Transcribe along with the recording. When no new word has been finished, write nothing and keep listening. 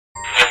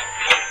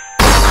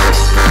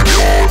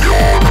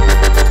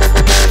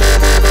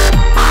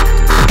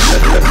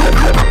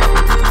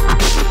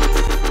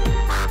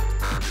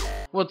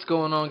What's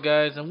going on,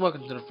 guys, and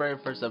welcome to the very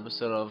first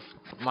episode of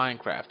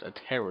Minecraft, a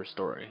terror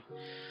story.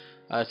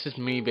 It's just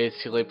me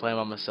basically playing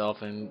by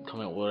myself and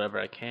coming up with whatever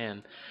I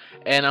can.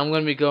 And I'm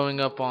going to be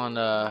going up on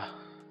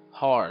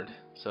hard,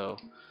 and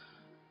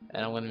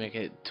I'm going to make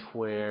it to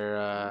where,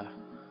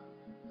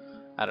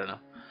 I don't know.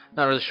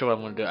 Not really sure what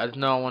I'm going to do. I just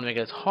know I want to make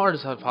it as hard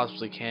as I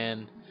possibly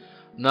can.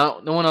 No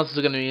one else is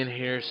going to be in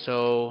here,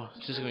 so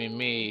it's just going to be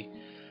me.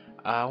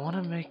 I want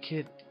to make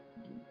it,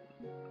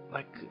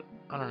 like,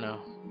 I don't know.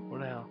 What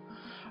the hell?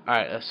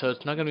 Alright, so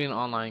it's not going to be an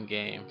online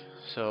game.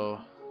 And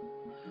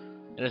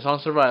it's on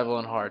survival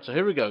and hard. So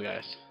here we go,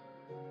 guys.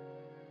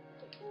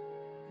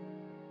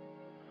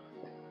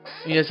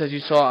 Yes, as you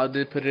saw, I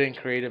did put it in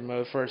creative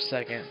mode for a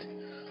second.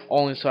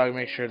 Only so I could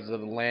make sure that the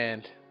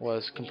land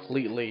was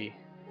completely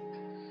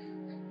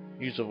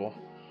usable.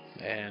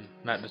 And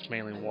not just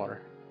mainly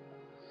water.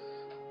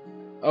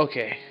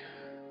 Okay.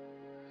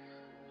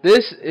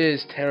 This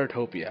is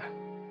Terrortopia.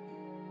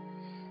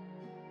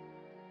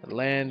 The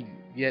land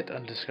yet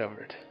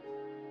undiscovered.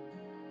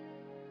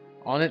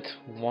 On it,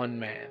 one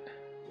man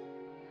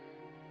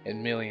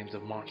and millions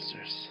of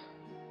monsters.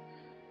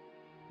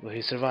 Will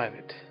he survive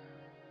it?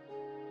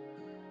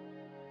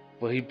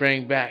 Will he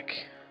bring back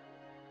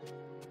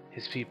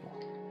his people?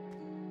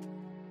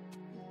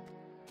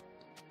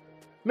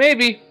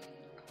 Maybe.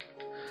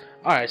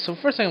 Alright, so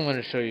first thing I'm going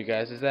to show you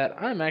guys is that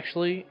I'm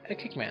actually a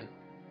kickman.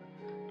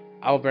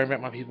 I will bring back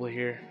my people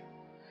here,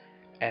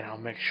 and I'll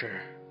make sure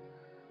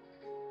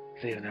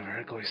they'll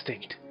never go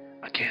extinct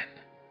again.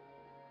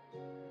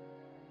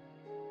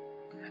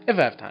 If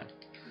I have time.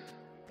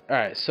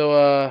 Alright,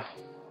 so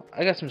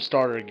I got some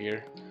starter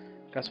gear.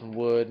 Got some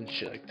wood and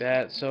shit like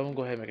that. So I'm gonna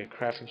go ahead and make a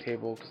crafting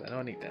table because I know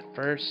I need that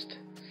first.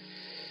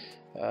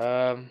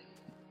 Oh,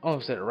 I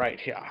said it right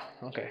here.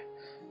 Okay.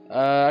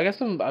 I got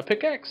some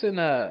pickaxe and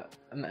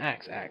an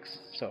axe.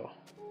 So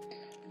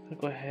I'll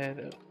go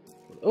ahead.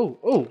 Oh,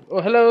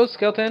 hello,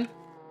 skeleton.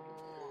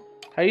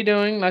 How you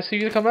doing? Nice of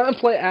you to come out and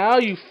play. Ow,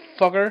 you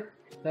fucker.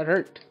 That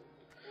hurt.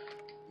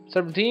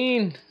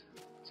 Serpentine.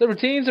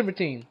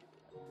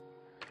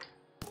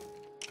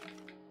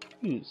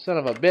 You son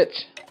of a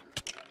bitch.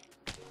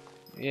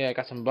 Yeah, I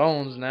got some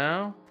bones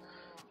now.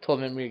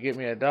 Told me to get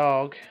me a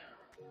dog.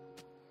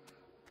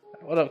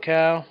 What up,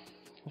 cow?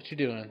 What you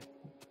doing?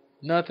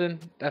 Nothing?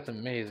 That's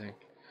amazing.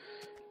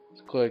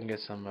 Let's go ahead and get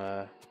some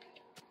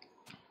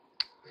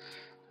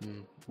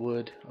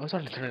wood. Oh, it's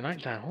starting to turn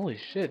nighttime. Holy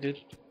shit, dude.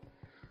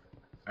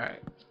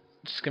 Alright.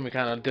 It's gonna be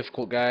kind of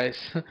difficult, guys.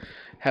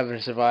 Having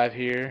to survive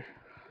here.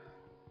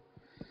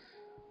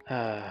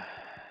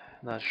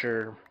 Not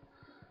sure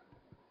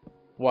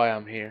why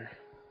I'm here.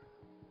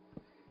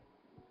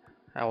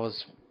 I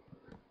was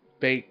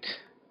baked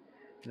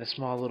in a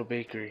small little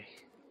bakery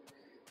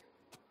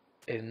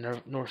in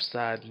North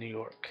Side, New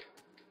York.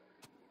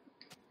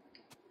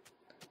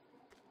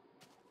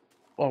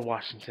 Or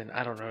Washington,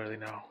 I don't really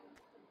know.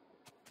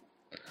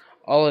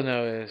 All I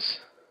know is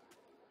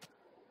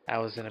I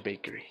was in a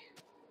bakery.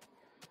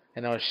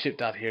 And I was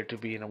shipped out here to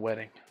be in a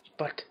wedding.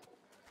 But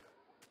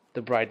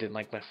the bride didn't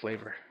like my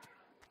flavor.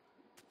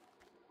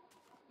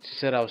 She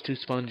said I was too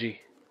spongy.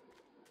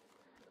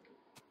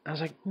 I was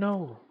like,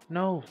 no.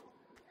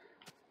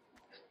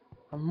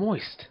 I'm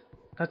moist,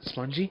 not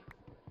spongy.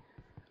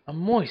 I'm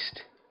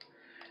moist.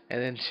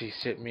 And then she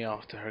shipped me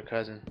off to her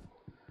cousin,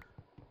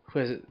 who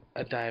has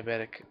a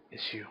diabetic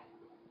issue.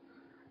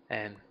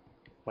 And,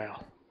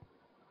 well,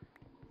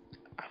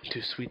 I'm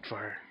too sweet for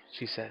her,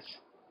 she says.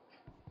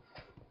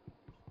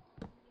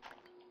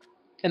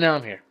 And now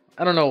I'm here.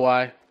 I don't know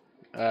why.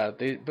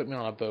 They put me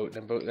on a boat,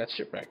 and the boat got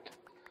shipwrecked.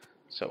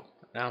 So,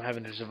 now I'm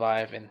having to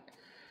survive and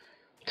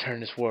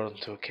turn this world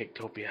into a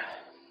caketopia.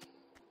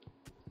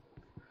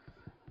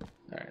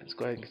 Alright, let's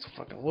go ahead and get some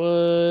fucking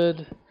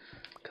wood.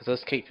 Because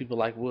us cake people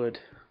like wood.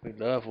 We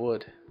love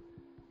wood.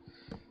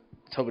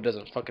 Let's hope it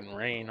doesn't fucking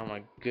rain. Oh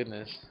my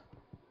goodness.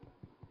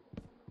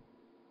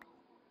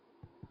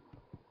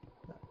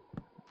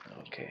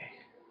 Okay.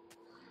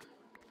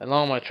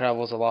 Along my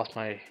travels, I lost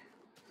my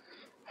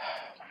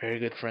very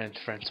good friend,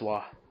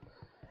 Francois.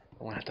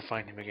 I'm gonna have to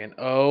find him again.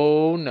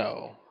 Oh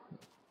no.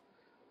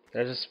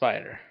 There's a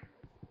spider.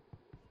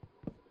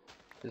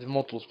 There's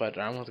multiple spiders.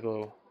 I'm gonna have to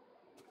go.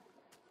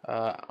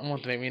 I'm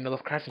going to make me another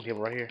crafting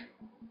table right here.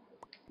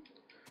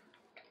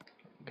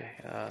 Okay.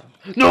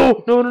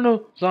 No!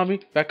 Zombie,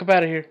 back up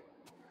out of here.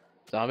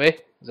 Zombie.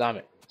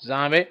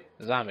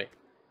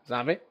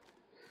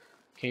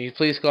 Can you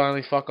please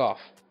kindly fuck off?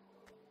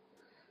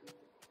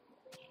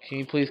 Can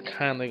you please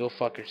kindly go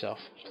fuck yourself,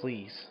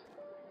 please?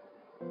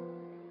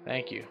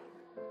 Thank you.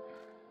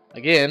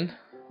 Again.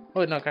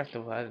 Oh no, crafting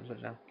table. I didn't put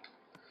it down.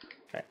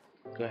 Alright.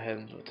 Go ahead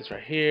and put this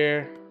right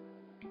here.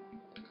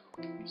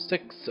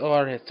 6. Oh, I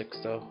already had 6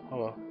 though. Oh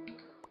well.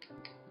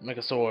 Make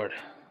a sword.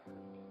 Go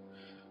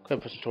ahead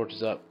and put some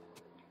torches up.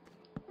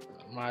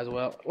 Might as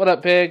well. What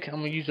up, pig?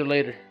 I'm gonna use you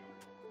later.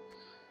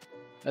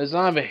 A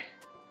zombie.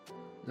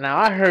 Now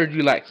I heard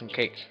you like some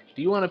cake.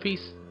 Do you want a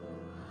piece?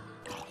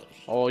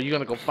 Or you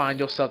gonna go find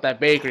yourself that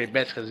bakery,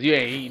 bitch, cause you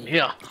ain't eating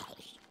here.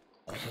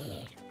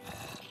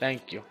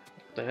 Thank you.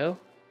 What the hell?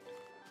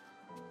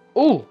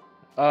 Ooh,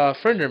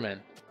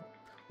 Frenderman.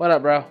 What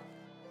up, bro?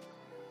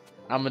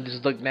 I'm gonna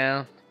just look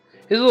down.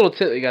 Here's a little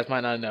tip that you guys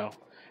might not know.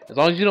 As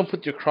long as you don't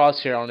put your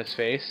crosshair on his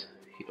face,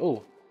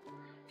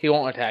 he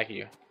won't attack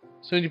you.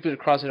 As soon as you put your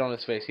crosshair on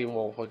his face, he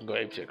will fucking go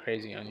apeshit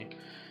crazy on you.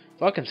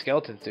 Fucking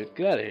skeletons, dude.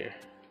 Get out of here.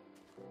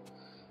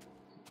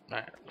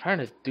 Alright, I'm trying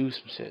to do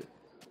some shit.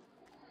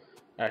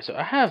 Alright, so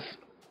I have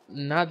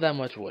not that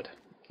much wood.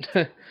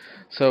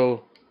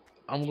 So,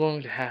 I'm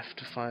going to have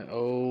to find...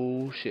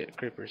 Oh, shit.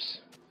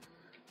 Creepers.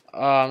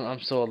 I'm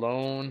so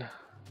alone.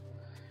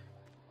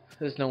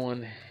 There's no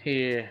one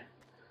here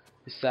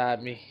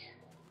beside me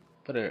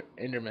but an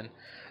Enderman.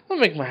 I'm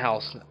gonna make my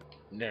house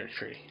near a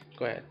tree.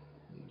 Go ahead.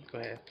 Go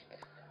ahead.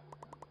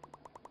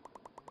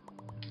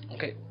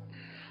 Okay.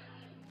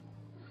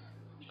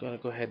 I'm gonna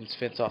go ahead and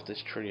fence off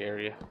this tree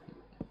area.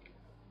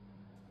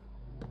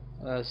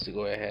 Let's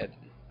go ahead.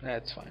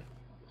 That's fine.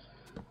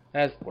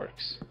 That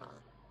works.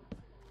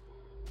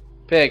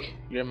 Pig,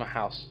 you're in my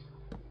house.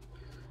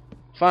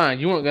 Fine,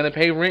 you weren't gonna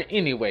pay rent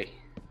anyway.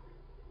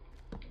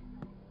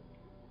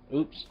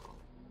 Oops.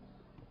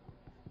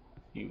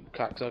 You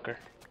cocksucker.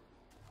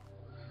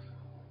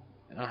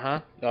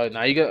 Oh,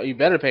 now you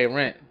better pay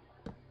rent.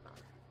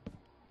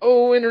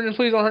 Oh, Enderman,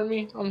 please don't hurt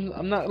me.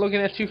 I'm not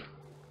looking at you.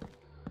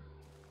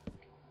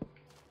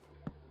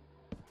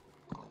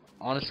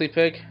 Honestly,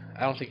 Pig,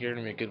 I don't think you're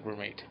gonna be a good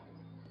roommate.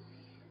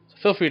 So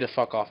feel free to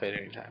fuck off at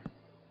any time.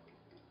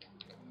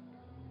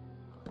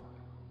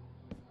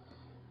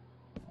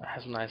 I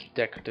have some nice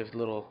decorative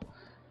little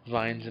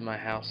vines in my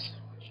house.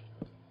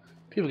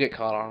 People get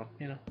caught on them,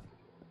 you know.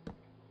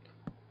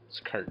 It's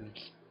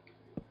curtains.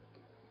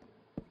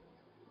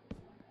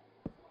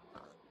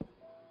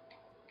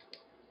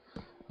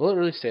 Will it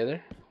really stay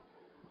there?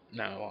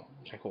 No, it won't.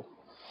 Okay, cool.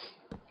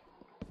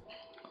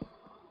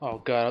 Oh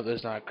god, I hope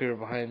there's not a creeper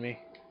behind me.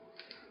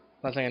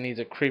 Last thing I need is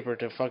a creeper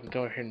to fucking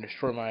come over here and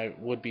destroy my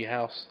would-be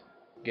house.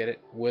 Get it?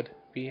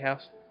 Would-be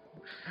house?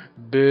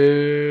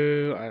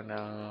 Boo! I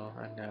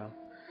know.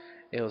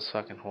 It was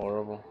fucking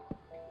horrible.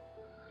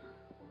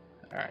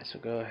 Alright, so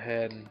go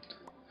ahead and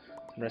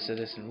the rest of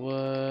this in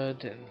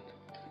wood and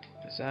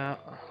this out.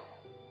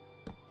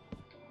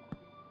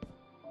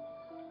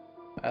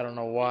 I don't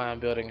know why I'm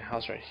building a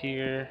house right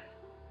here.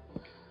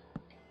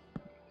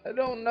 I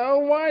don't know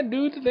why I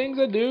do the things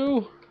I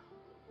do,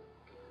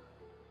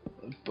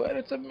 but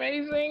it's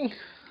amazing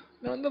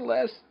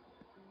nonetheless.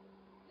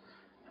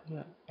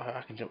 Oh,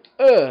 I can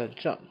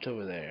jumped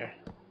over there.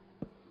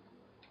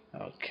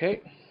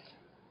 Okay.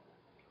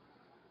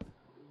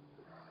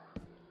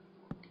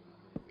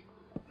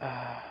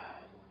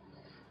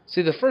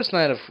 See, the first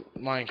night of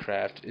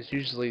Minecraft is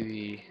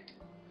usually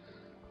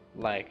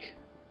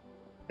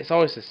it's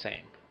always the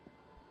same.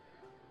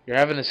 You're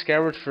having to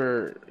scavenge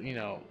for,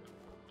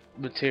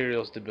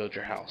 materials to build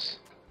your house.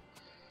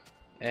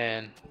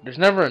 And there's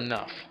never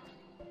enough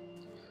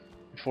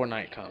before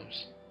night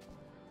comes.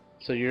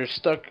 So you're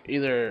stuck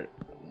either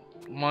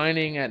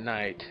mining at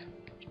night,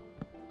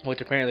 which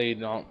apparently you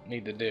don't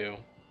need to do,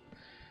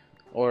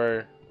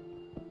 or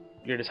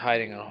you're just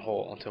hiding in a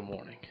hole until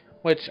morning.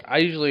 Which I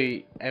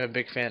usually am a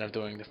big fan of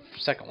doing the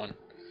second one,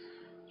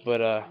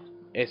 but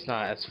it's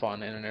not as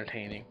fun and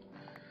entertaining.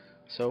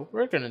 So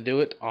we're gonna do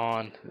it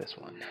on this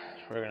one.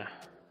 We're gonna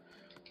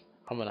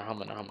humana.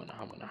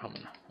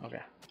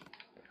 Okay.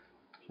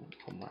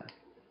 Hold on.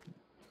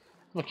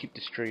 I'm gonna keep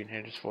this tree in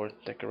here just for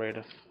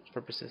decorative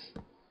purposes.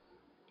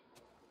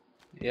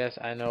 Yes,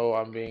 I know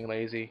I'm being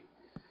lazy,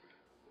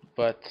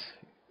 but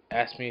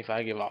ask me if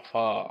I give a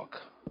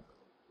fuck.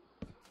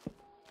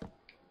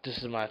 This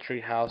is my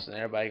tree house and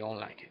everybody gonna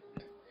like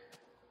it.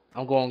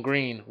 I'm going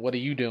green. What are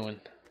you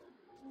doing?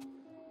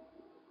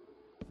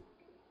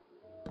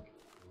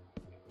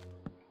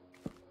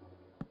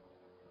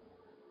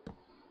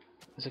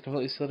 Is it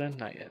completely sealed in?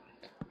 Not yet.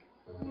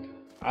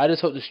 I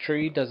just hope this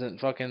tree doesn't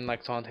fucking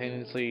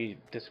spontaneously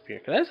disappear,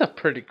 cause that's a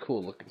pretty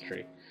cool looking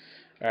tree.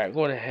 Alright,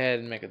 go ahead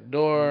and make a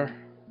door.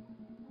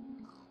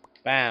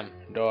 Bam,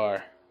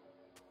 door.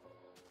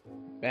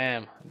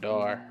 Bam,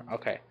 door.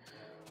 Okay.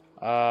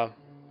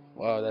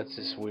 Well, that's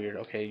just weird.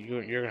 Okay,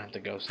 you're gonna have to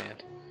go,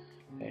 Sand.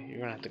 Okay, you're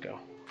gonna have to go.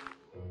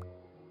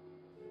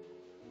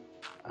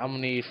 I'm gonna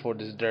need for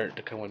this dirt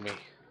to come with me,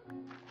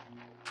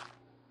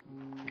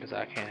 because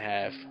I can't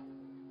have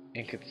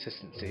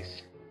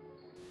inconsistencies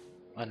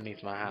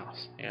underneath my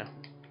house. You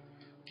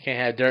can't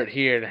have dirt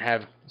here and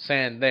have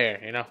sand there.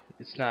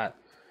 It's not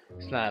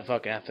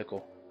fucking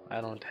ethical. I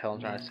don't know what the hell I'm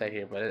trying to say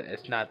here, but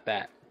it's not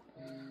that.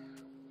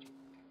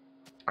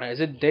 Alright, is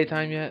it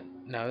daytime yet?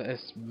 No,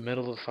 it's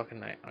middle of the fucking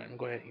night. Alright, I'm gonna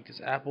go ahead and eat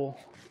this apple.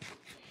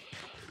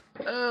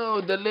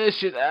 Oh,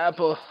 delicious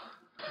apple.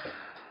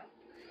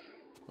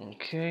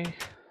 Okay.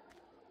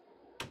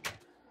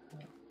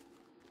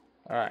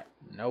 Alright,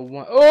 no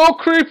one. Oh,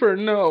 creeper!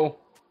 No!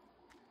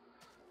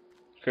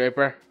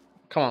 Creeper,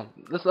 come on.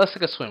 Let's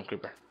take a swim,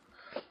 Creeper.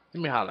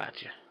 Let me holler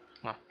at you.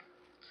 Come on.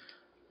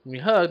 Give me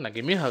a hug. Now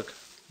give me a hug.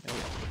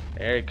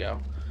 There you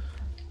go.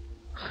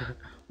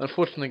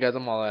 Unfortunately, guys,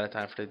 I'm all out of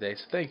time for today.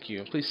 So thank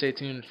you, and please stay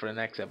tuned for the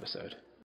next episode.